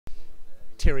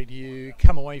Terry, do you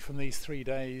come away from these 3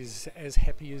 days as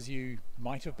happy as you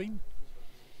might have been?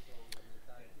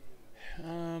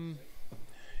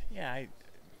 Yeah, I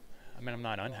mean, I'm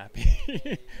not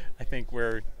unhappy. I think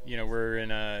we're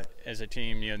in as a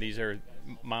team, these are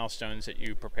milestones that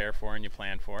you prepare for and you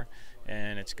plan for,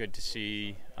 and it's good to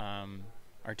see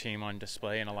our team on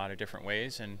display in a lot of different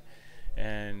ways, and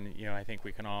I think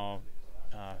we can all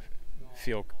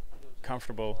feel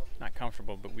comfortable, not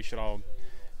comfortable, but we should all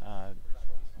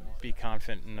be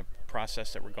confident in the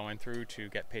process that we're going through to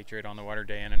get Patriot on the water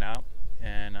day in and out,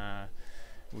 and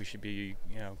we should be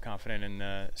confident in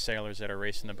the sailors that are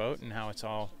racing the boat and how it's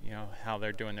all how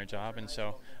they're doing their job. And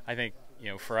so I think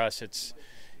for us it's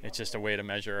just a way to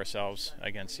measure ourselves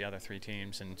against the other 3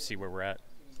 teams and see where we're at.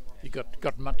 You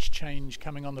got much change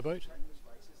coming on the boat?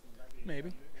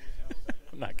 Maybe.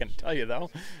 I'm not going to tell you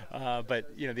though,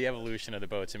 but the evolution of the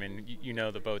boats. I mean,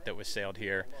 the boat that was sailed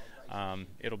here,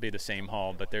 it'll be the same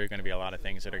hull, but there are going to be a lot of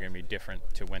things that are going to be different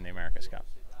to win the America's Cup.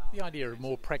 The idea of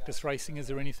more practice racing, is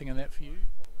there anything in that for you?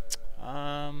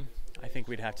 I think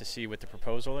we'd have to see what the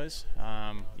proposal is.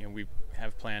 We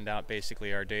have planned out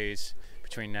basically our days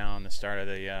between now and the start of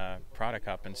the Prada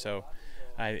Cup, and so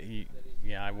I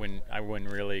wouldn't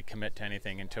really commit to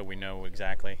anything until we know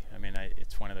exactly. I mean,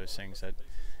 it's one of those things that,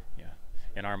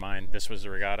 in our mind, this was the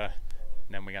regatta,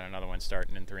 and then we got another one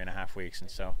starting in 3.5 weeks,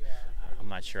 and so I'm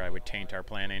not sure I would taint our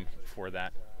planning for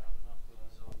that.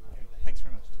 Okay, thanks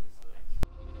very much.